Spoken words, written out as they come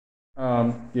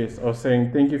Yes, I was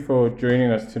saying thank you for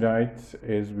joining us tonight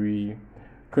as we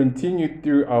continue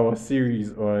through our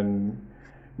series on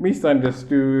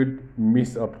misunderstood,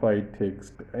 misapplied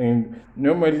text. And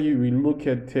normally we look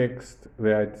at text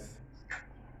that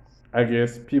I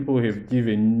guess people have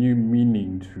given new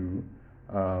meaning to,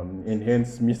 and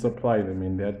hence misapply them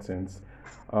in that sense.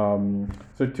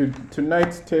 So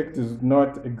tonight's text is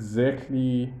not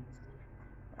exactly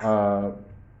uh,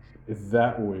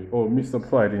 that way or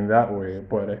misapplied in that way,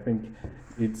 but I think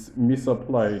it's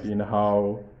misapplied in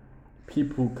how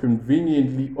people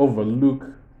conveniently overlook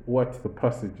what the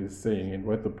passage is saying and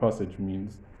what the passage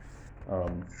means.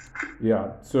 Um,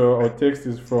 yeah, so our text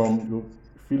is from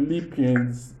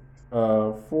Philippians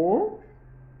 4,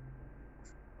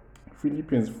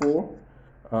 Philippians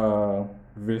 4,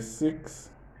 verse 6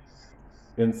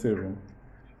 and 7.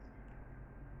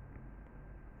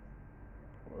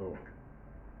 Oh.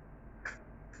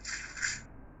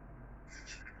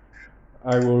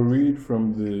 I will read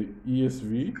from the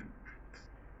ESV,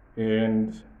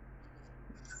 and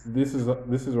this is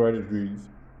what it reads.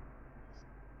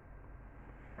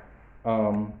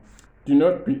 Do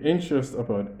not be anxious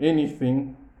about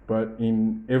anything, but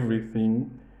in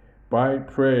everything, by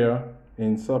prayer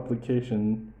and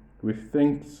supplication, with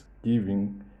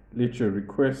thanksgiving, let your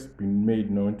requests be made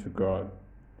known to God.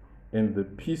 And the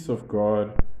peace of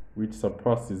God, which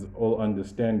surpasses all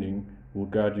understanding, will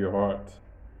guard your heart,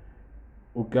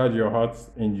 will guard your hearts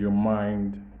and your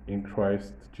mind in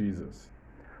Christ Jesus.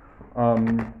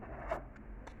 Um,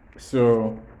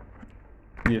 so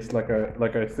yes, like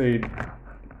I said,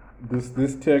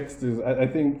 this text is I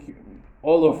think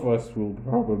all of us will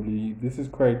probably this is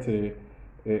quite a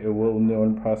well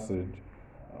known passage,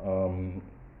 um,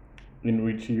 in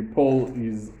which Paul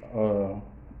is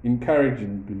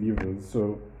encouraging believers.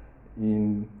 So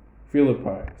in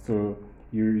Philippi, so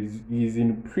he's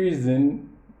in prison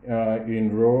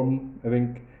in Rome. I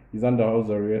think he's under house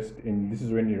arrest, and this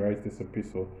is when he writes this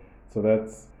epistle. So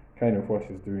that's kind of what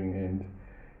he's doing, and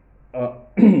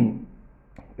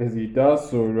as he does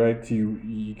so, right,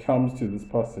 he comes to this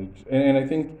passage, and I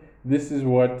think this is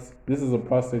a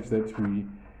passage that we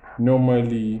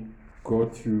normally go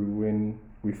to when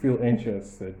we feel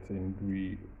anxious and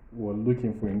we were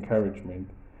looking for encouragement.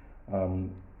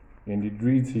 And it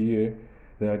reads here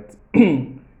that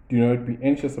do not be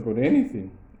anxious about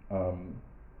anything.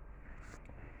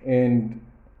 And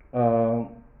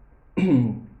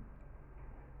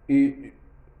it,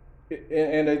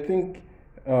 and I think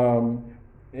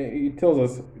it tells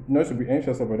us not to be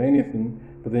anxious about anything,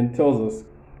 but then tells us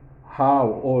how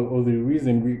or the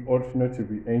reason we ought not to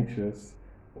be anxious,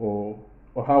 or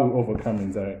how we overcome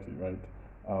anxiety, right?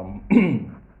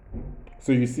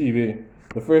 So you see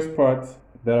the first part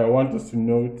that I want us to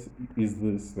note is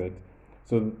this that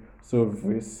so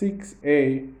verse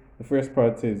 6a, the first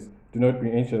part says, do not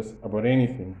be anxious about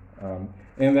anything.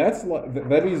 And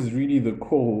that is really the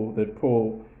call that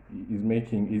Paul is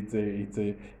making.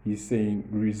 He's saying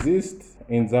resist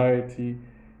anxiety,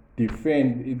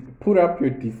 put up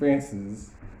your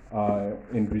defenses,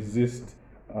 and resist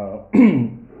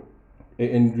and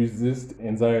resist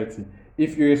anxiety.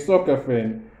 If you're a soccer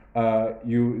fan,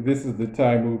 this is the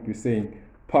time we'll be saying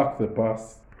park the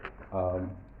bus,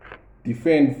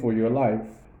 defend for your life,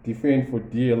 defend for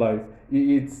dear life.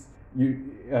 He's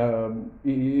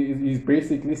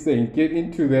basically saying get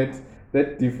into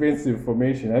that defensive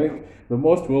formation. I think the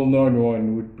most well-known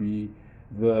one would be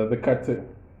the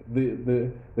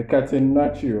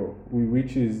catenaccio,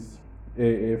 which is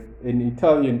an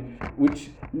Italian, which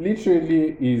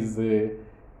literally is it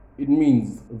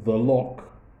means the lock,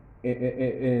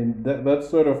 and that's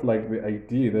sort of like the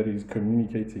idea that he's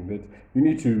communicating, that you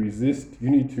need to resist, you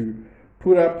need to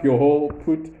put up your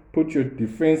put your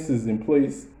defenses in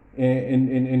place,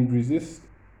 and resist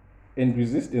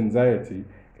anxiety.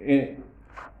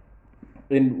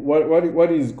 And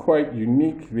what is quite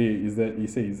unique there is that he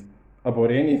says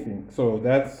about anything. So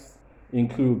that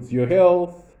includes your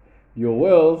health, your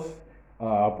wealth,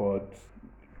 about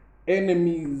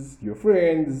enemies, your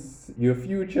friends, your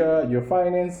future, your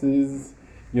finances,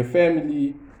 your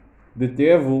family, the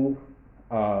devil,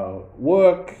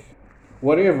 work,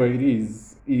 whatever it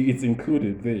is, it's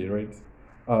included there, right?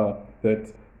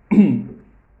 That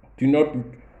do not,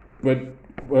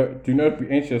 but do not be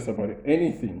anxious about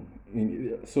anything.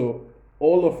 So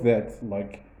all of that,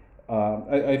 like,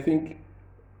 I think,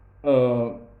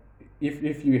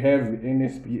 if you have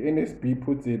NSB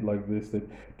puts it like this: that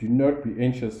do not be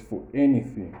anxious for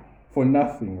anything, for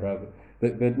nothing rather.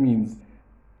 That means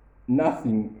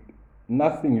nothing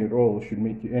at all should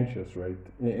make you anxious, right?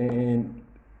 And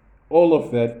all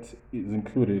of that is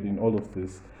included in all of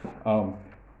this. Um,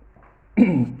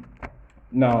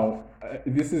 Now,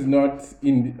 this is not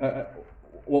in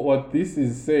what this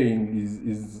is saying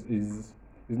is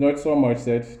not so much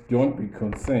that don't be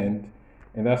concerned,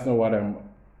 and that's not what I'm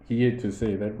here to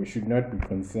say, that we should not be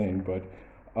concerned, but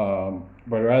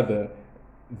rather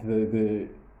the,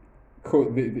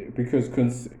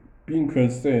 because being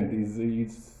concerned is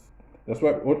that's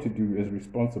what we ought to do as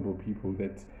responsible people.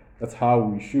 That's how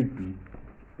we should be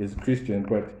as Christians.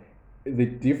 But the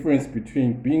difference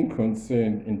between being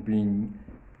concerned and being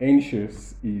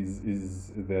anxious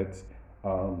is that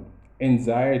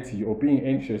anxiety or being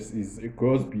anxious it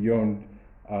goes beyond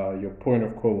your point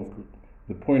of call,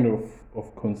 the point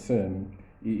of concern.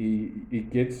 It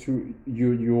gets to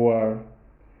you. You are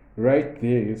right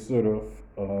there, sort of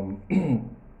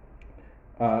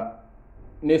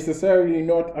necessarily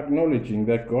not acknowledging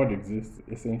that God exists,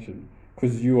 essentially,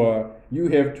 because you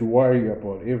have to worry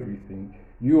about everything.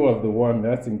 You are the one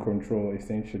that's in control,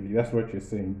 essentially. That's what you're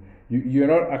saying. You're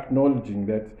not acknowledging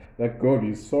that God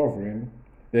is sovereign,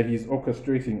 that He's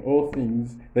orchestrating all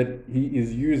things, that He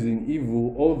is using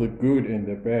evil, all the good and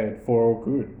the bad, for our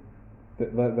good.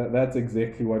 That's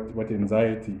exactly what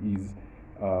anxiety is,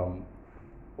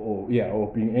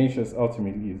 or being anxious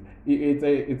ultimately is.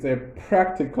 It's a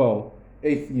practical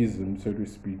atheism, so to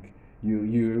speak.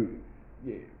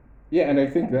 Yeah, and I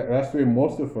think that's where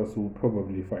most of us will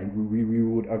probably find. We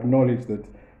would acknowledge that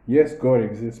yes, God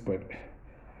exists, but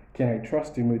can I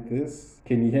trust Him with this?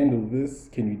 Can He handle this?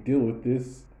 Can He deal with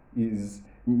this?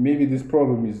 Maybe this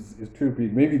problem is too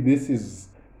big. Maybe this is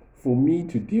for me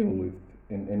to deal with,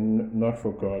 and not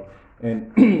for God.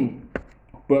 And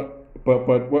but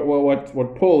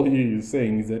what Paul here is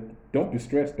saying is that don't be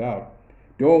stressed out.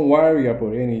 Don't worry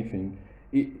about anything.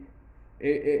 And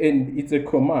it's a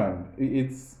command.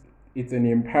 It's an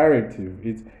imperative.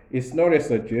 It's not a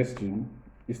suggestion.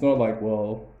 It's not like,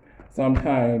 well,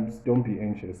 sometimes don't be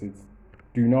anxious. It's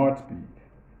do not be.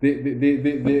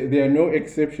 There are no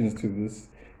exceptions to this.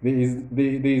 There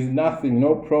is nothing,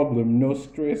 no problem, no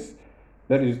stress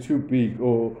that is too big,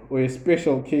 or a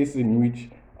special case in which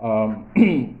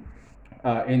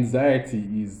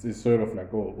anxiety is sort of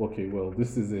like, oh, okay, well,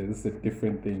 this is a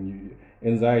different thing.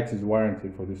 Anxiety is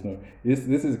warranted for this. No,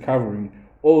 this is covering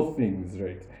all things,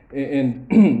 right? And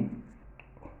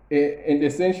and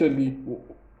essentially,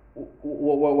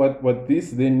 what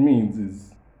this then means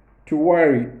is to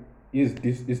worry is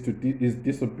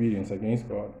disobedience against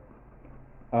God.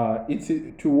 It's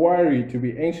to worry, to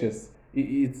be anxious.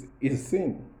 It's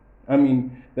sin. I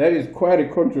mean, that is quite a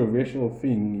controversial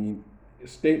thing,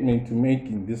 statement to make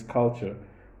in this culture,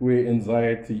 where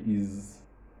anxiety is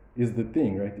the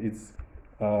thing, right? It's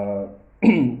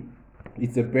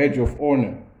it's a badge of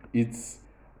honor. It's,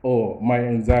 oh, my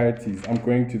anxieties, I'm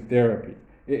going to therapy.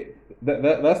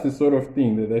 That's the sort of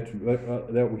thing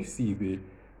that we see there,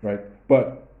 right?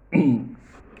 But I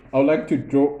would like to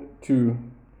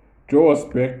draw us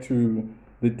back to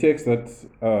the text that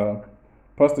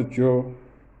Pastor Joe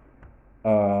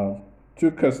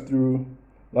took us through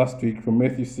last week from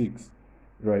Matthew 6,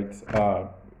 right?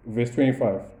 Verse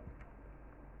 25.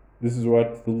 This is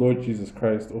what the Lord Jesus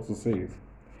Christ also says.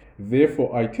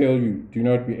 Therefore, I tell you, do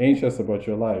not be anxious about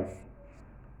your life.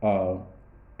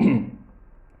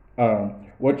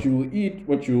 What you will eat,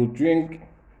 what you will drink,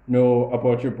 no,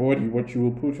 about your body, what you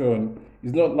will put on.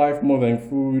 Is not life more than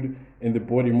food, and the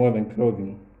body more than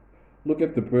clothing? Look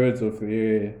at the birds of the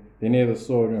air. They neither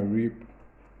sow nor reap,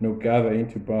 nor gather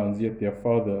into barns, yet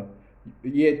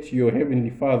your heavenly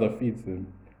Father feeds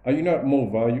them. Are you not of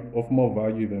more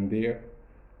value than they are?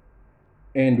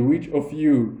 And which of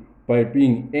you, by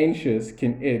being anxious,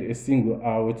 can add a single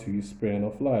hour to your span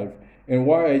of life? And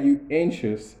why are you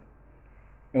anxious?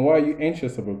 And why are you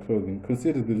anxious about clothing?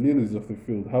 Consider the lilies of the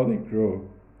field, how they grow.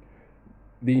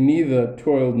 They neither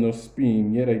toil nor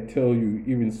spin, yet I tell you,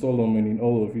 even Solomon in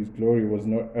all of his glory was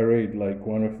not arrayed like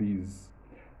one of these.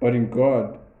 But if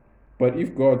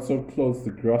God so clothes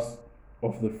the grass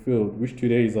of the field, which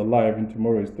today is alive and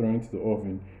tomorrow is thrown into the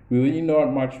oven, will He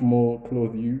not much more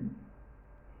clothe you?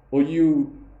 O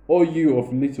you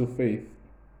of little faith?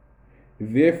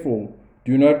 Therefore,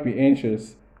 do not be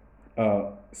anxious,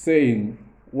 saying,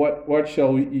 What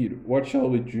shall we eat? What shall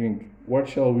we drink? What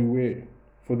shall we wear?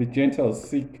 For the Gentiles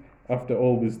seek after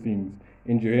all these things,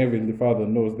 and your heavenly Father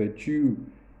knows that you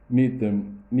need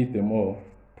them all.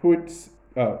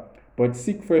 But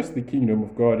seek first the kingdom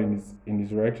of God and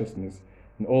His righteousness,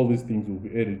 and all these things will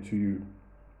be added to you.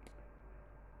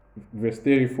 Verse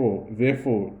 34,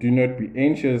 therefore, do not be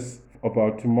anxious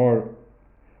about tomorrow,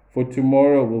 for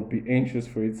tomorrow will be anxious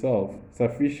for itself.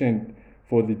 Sufficient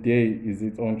for the day is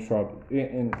its own trouble.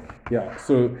 And yeah,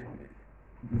 so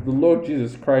the Lord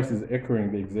Jesus Christ is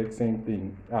echoing the exact same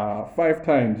thing. 5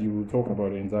 times you will talk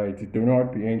about anxiety. Do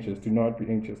not be anxious. Do not be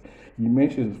anxious. He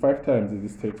mentions it 5 times in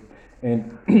this text,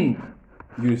 and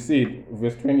you see it,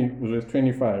 verse 20, verse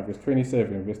 25, verse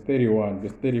 27, verse 31,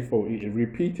 verse 34.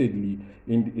 Repeatedly,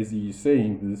 as he's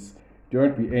saying this,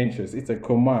 don't be anxious. It's a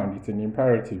command. It's an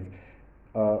imperative,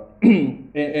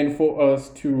 and for us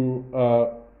to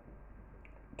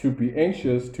be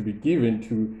anxious, to be given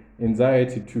to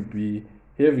anxiety, to be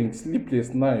having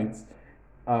sleepless nights,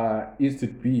 is to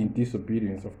be in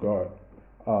disobedience of God.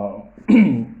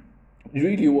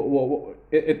 Really,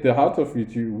 at the heart of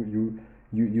it, you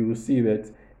will see that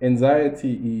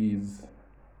anxiety is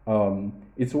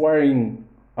it's worrying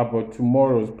about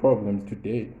tomorrow's problems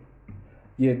today.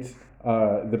 Yet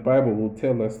the Bible will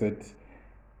tell us that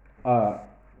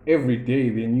every day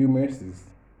there are new mercies,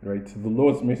 right? The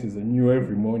Lord's mercies are new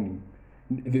every morning.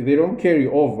 They don't carry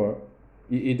over.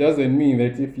 It doesn't mean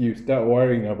that if you start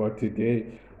worrying about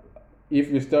today,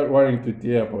 if you start worrying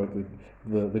today about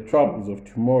the troubles of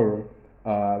tomorrow,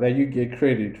 that you get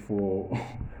credit for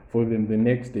for them the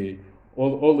next day.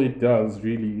 All it does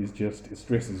really is just it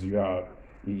stresses you out.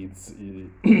 It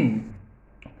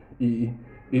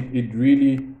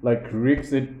really like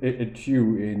rips it at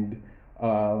you, and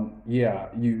yeah,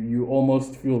 you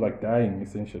almost feel like dying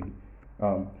essentially.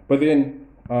 But then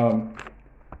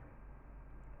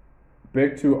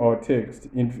back to our text,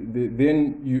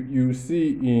 then you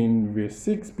see in verse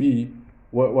 6b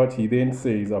what he then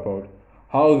says about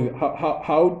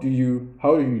how do you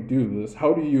do this?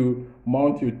 How do you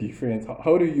mount your defense?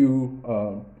 How do you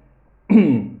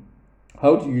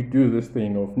how do you do this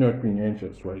thing of not being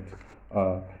anxious, right?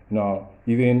 Now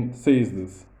he then says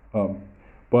this,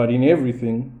 but in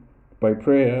everything, by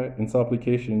prayer and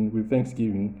supplication with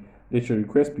thanksgiving, let your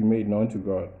request be made known to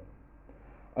God.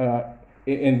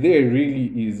 And there really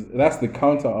is, that's the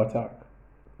counter attack.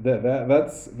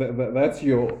 That's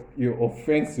your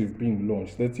offensive being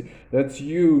launched. That's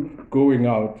you going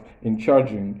out and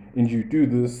charging, and you do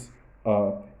this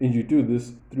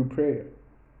through prayer.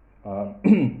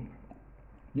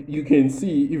 You can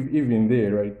see even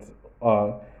there, right?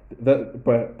 That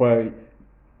by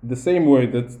the same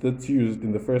word that's used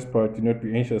in the first part, do not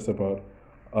be anxious about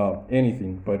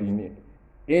anything, but in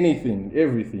anything,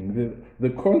 everything. The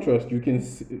contrast, you can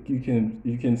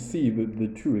see the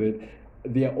two, that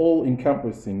they are all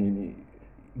encompassing in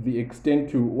the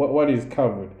extent to what is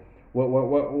covered,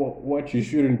 what you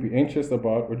shouldn't be anxious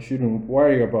about, what you shouldn't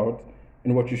worry about,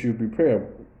 and what you should be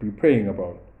praying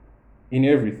about. In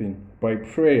everything, by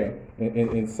prayer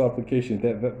and supplication.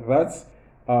 That's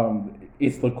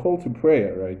it's the call to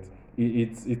prayer, right?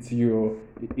 It's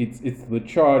the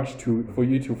charge for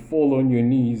you to fall on your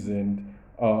knees and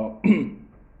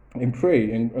and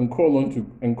pray and call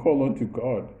on to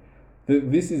God.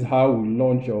 This is how we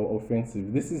launch our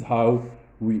offensive. This is how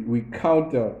we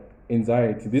counter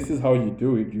anxiety. This is how you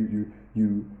do it. You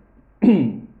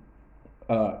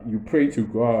pray to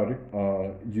God.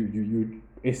 You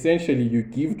essentially you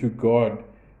give to God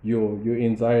your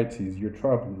anxieties, your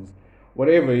troubles,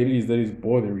 whatever it is that is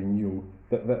bothering you.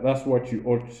 That's what you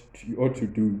ought to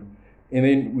do. And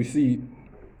then we see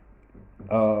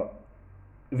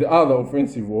the other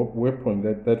offensive weapon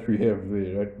that we have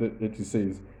there, right? That he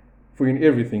says, for in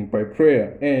everything by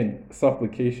prayer and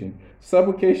supplication.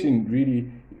 Supplication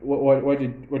really, what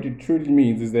it truly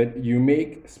means is that you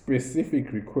make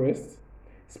specific requests,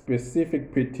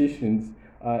 specific petitions,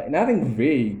 nothing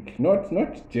vague, not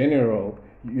general.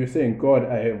 You're saying, God,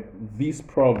 I have this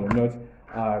problem, not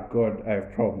God, I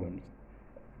have problems.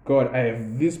 God, I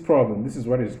have this problem. This is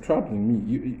what is troubling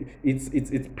me.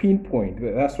 It's pinpoint.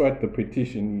 That's what the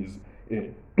petition is.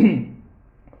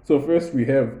 So first we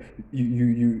have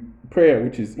you prayer,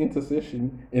 which is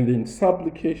intercession, and then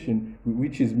supplication,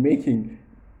 which is making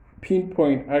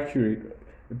pinpoint accurate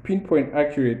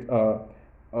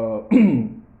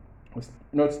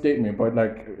not statement, but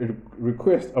like a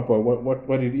request about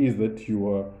what it is that you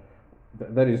are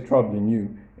that is troubling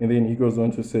you. And then he goes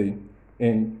on to say,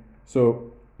 and so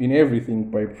in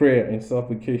everything by prayer and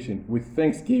supplication with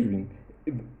thanksgiving,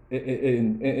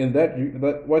 and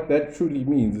that what that truly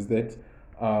means is that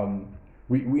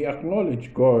we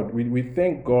acknowledge God, we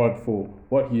thank God for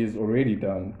what he has already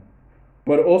done,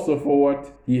 but also for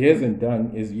what he hasn't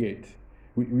done as yet.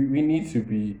 We need to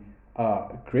be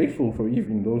grateful for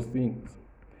even those things.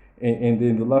 And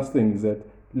then the last thing is that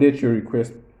let your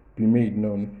request be made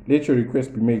known. Let your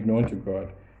request be made known to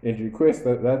God. And request,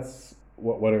 that's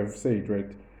what I've said,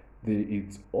 right?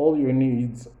 It's all your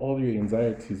needs, all your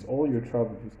anxieties, all your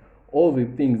troubles, all the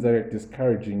things that are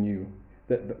discouraging you.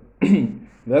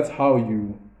 That's how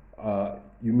you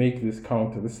make this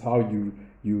counter. This is how you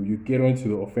get onto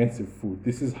the offensive foot.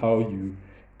 This is how you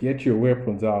get your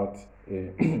weapons out.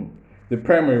 The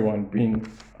primary one being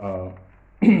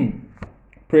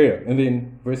prayer. And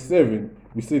then verse 7,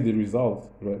 we see the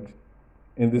result, right?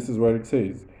 And this is what it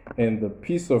says. And the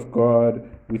peace of God,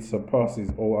 which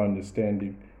surpasses all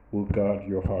understanding, will guard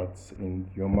your hearts and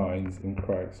your minds in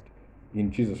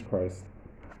Jesus Christ.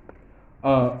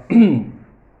 And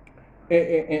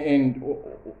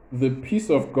the peace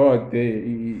of God there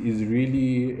is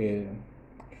really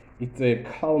it's a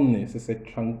calmness, it's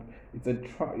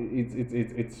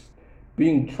it's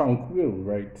being tranquil,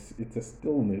 right? It's a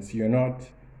stillness. You're not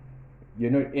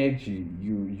edgy.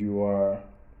 You are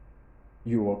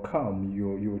calm.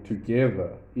 You're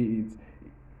together. It's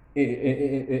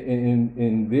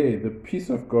in there the peace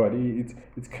of God.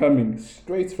 It's coming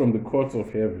straight from the courts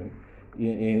of heaven,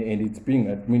 and it's being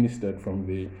administered from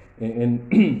there.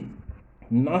 And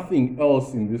nothing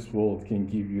else in this world can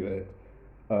give you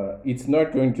that. It's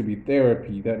not going to be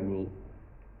therapy that will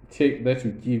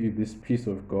give you this peace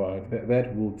of God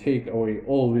that will take away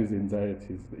all these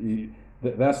anxieties.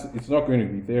 It's not going to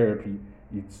be therapy.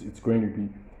 It's going to be,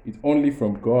 it's only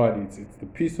from God. It's the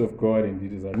peace of God, and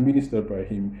it is administered by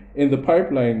Him. And the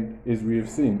pipeline, as we have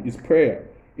seen, is prayer.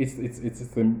 It's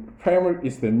the primary.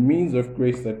 It's the means of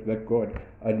grace that God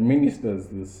administers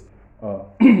this.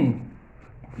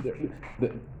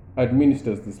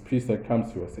 Administers this peace that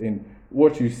comes to us. And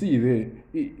what you see there,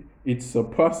 it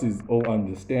surpasses all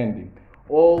understanding.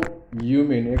 All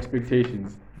human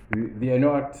expectations, they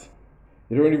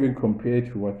don't even compare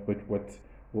to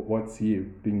what's here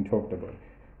being talked about.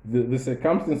 The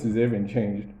circumstances haven't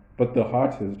changed, but the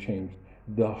heart has changed.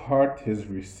 The heart has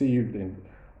received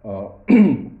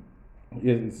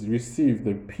it's received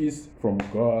the peace from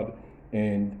God,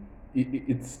 and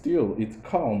it's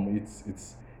calm.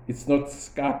 It's not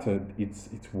scattered. It's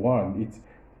one.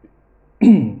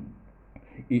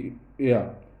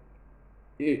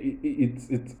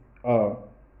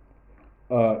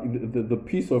 The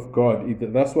peace of God.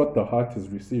 That's what the heart has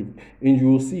received, and you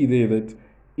will see there that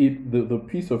the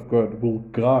peace of God will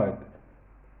guard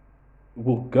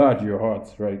your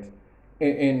hearts, right?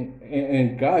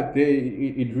 And God there,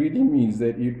 it really means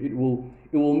that it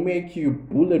will make you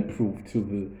bulletproof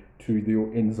to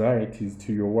your anxieties,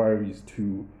 to your worries,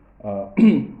 to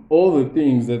all the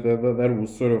things that will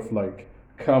sort of like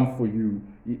come for you.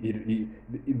 They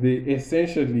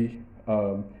essentially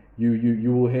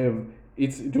you will have,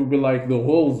 it will be like the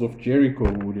walls of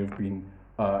Jericho would have been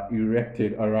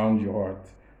erected around your heart,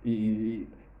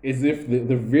 as if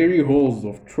the very halls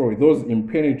of Troy, those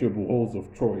impenetrable halls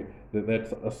of Troy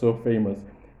that are so famous,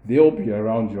 they'll be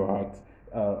around your heart.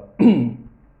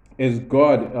 As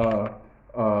God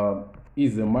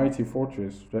is a mighty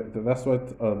fortress. Right? That's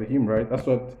what the hymn, right? That's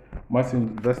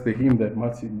the hymn that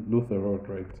Martin Luther wrote,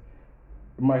 right?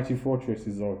 Mighty fortress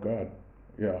is our God.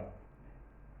 Yeah.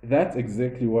 That's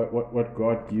exactly what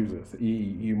God gives us.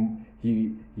 He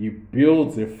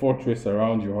builds a fortress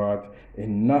around your heart,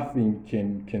 and nothing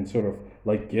can sort of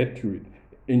like get to it.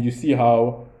 And you see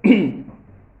how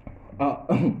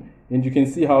and you can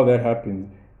see how that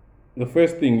happens. The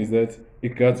first thing is that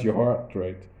it guards your heart,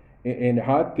 right? And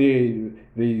heart there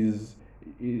is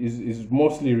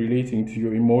mostly relating to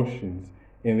your emotions,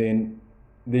 and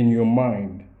then your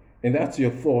mind, and that's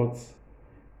your thoughts.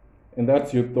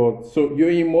 So your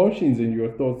emotions and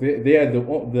your thoughts, they are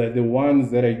the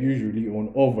ones that are usually on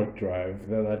overdrive,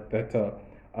 that are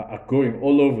going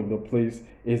all over the place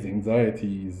as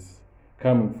anxiety is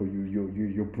coming for you.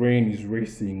 Your brain is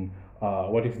racing.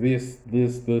 What if this?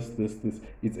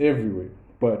 It's everywhere.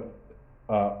 But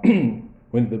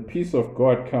when the peace of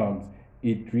God comes,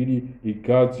 it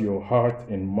guards your heart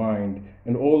and mind,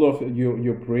 and all of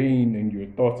your brain and your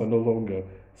thoughts are no longer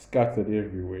scattered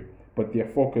everywhere, but they're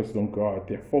focused on God.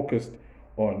 They're focused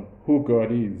on who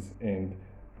God is, and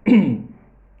and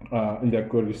that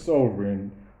God is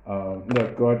sovereign,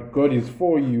 that God is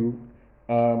for you,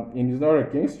 and He's not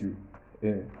against you,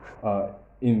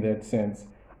 in that sense,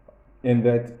 and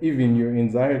that even your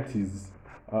anxieties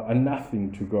are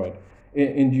nothing to God.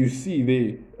 And you see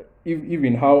there,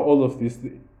 even how all of this,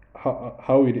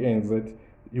 how it ends, that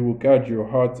you will guard your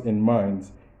hearts and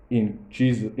minds in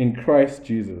Jesus, in Christ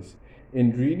Jesus.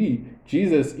 And really,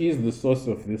 Jesus is the source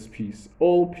of this peace.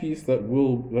 All peace that we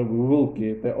will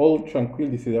get, all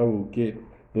tranquility that we will get,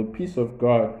 the peace of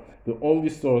God, the only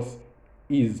source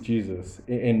is Jesus,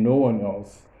 and no one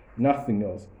else, nothing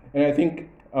else. And I think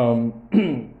a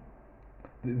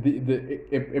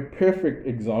perfect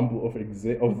example of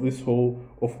this whole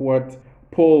of what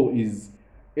Paul is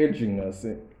urging us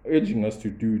urging us to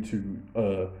do to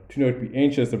not be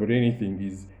anxious about anything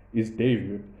is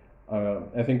David.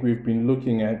 I think we've been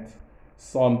looking at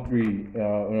Psalm 3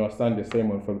 on our Sunday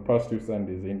sermon for the past 2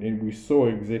 Sundays, and we saw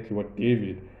exactly what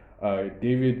David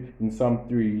in Psalm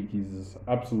 3, his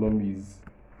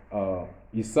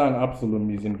son Absalom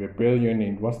is in rebellion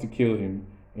and wants to kill him,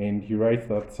 and he writes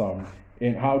that psalm.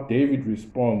 And how David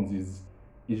responds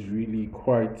is really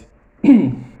quite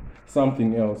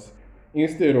something else.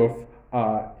 Instead of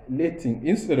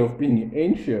being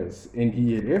anxious, and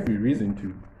he had every reason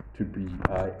to be.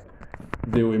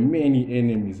 There were many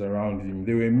enemies around him.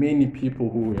 There were many people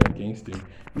who were against him.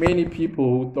 Many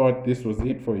people who thought this was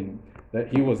it for him, that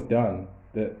he was done.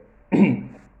 That,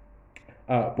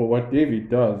 but what David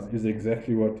does is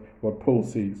exactly what Paul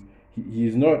says. He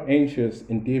is not anxious,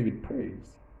 and David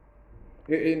prays.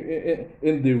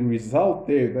 And the result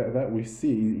there that we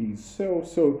see is so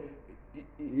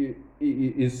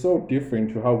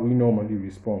different to how we normally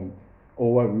respond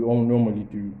or what we all normally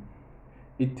do.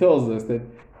 It tells us that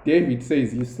David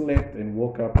says he slept and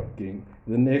woke up again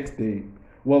the next day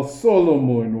while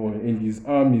Solomon and his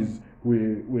armies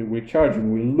were charging,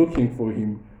 were looking for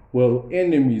him, while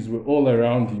enemies were all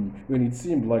around him, when it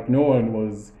seemed like no one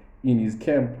was in his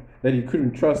camp, that he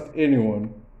couldn't trust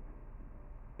anyone.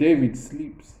 David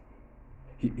sleeps.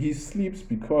 He sleeps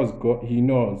because he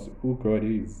knows who God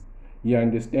is. He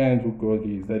understands who God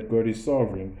is, that God is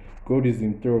sovereign, God is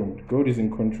enthroned, God is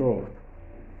in control.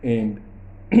 And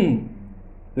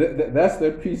that's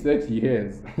the peace that he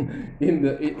has.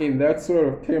 In that sort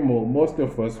of turmoil, most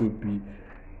of us would be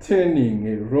turning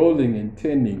and rolling and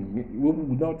turning. We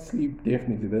would not sleep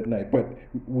definitely that night. But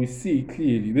we see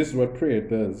clearly this is what prayer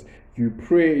does. You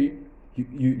pray,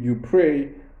 you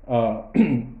pray,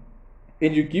 and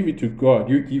you give it to God.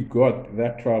 You give God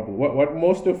that trouble. What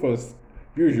most of us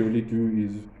usually do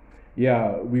is,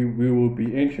 we will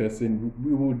be anxious, and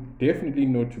we will definitely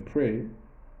know to pray.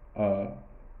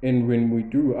 And when we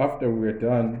do, after we're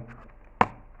done,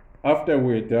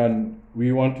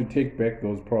 we want to take back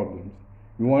those problems.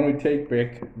 We want to take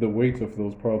back the weight of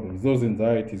those problems, those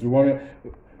anxieties.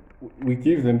 We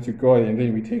give them to God, and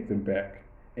then we take them back.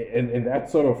 And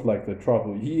that's sort of like the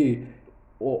trouble.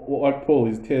 What Paul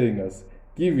is telling us,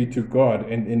 give it to God,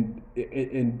 and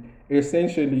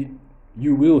essentially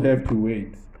you will have to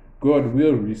wait. God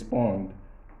will respond,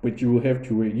 but you will have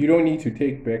to wait. You don't need to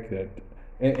take back that.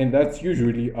 And that's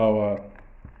usually our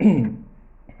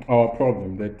our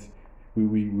problem, that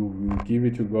we give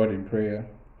it to God in prayer.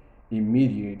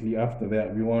 Immediately after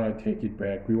that, we want to take it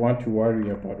back. We want to worry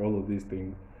about all of these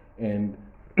things, and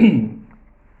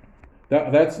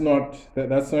that's not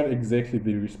exactly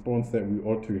the response that we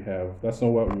ought to have. That's not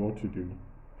what we ought to do.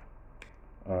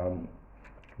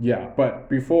 But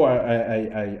before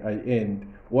I end,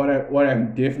 what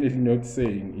I'm definitely not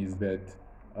saying is that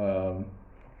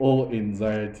all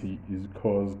anxiety is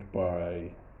caused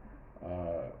by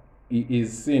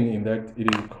is sin, in that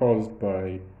it is caused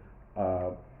by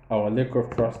our lack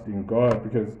of trust in God,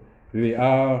 because there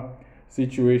are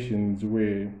situations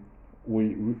where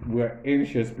we're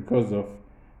anxious because of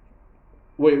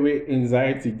where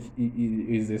anxiety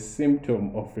is a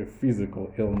symptom of a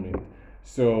physical ailment.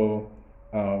 So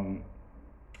so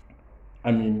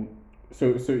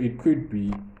it could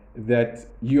be that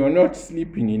you are not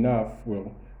sleeping enough,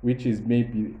 which is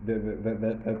maybe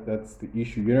that's the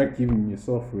issue. You're not giving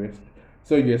yourself rest,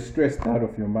 so you're stressed out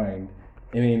of your mind,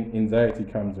 and then anxiety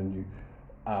comes on you.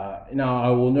 Now, I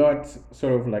will not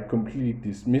sort of like completely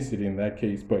dismiss it in that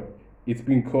case, but it's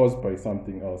been caused by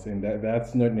something else, and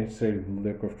that's not necessarily the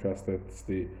lack of trust that's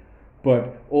there.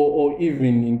 But or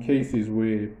even in cases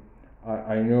where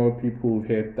I know people who've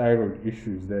had thyroid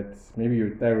issues, that maybe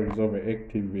your thyroid is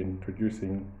overactive in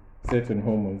producing certain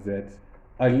hormones that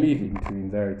are leading to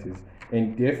anxieties,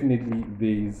 and definitely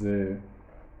there's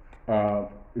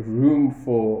room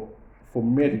for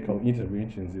medical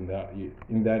interventions in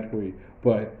that way.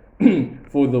 But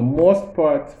for the most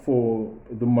part, for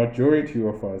the majority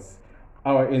of us,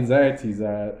 our anxieties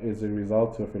are as a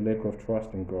result of a lack of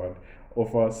trust in God,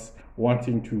 of us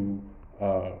wanting to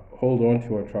hold on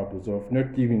to our troubles, of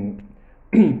not giving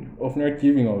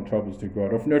our troubles to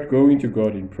God, of not going to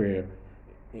God in prayer.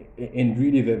 And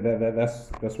really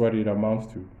that's what it amounts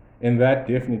to, and that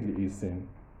definitely is sin.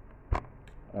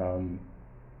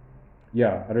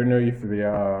 I don't know if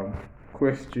there are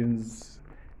questions,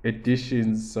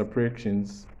 additions,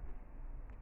 subtractions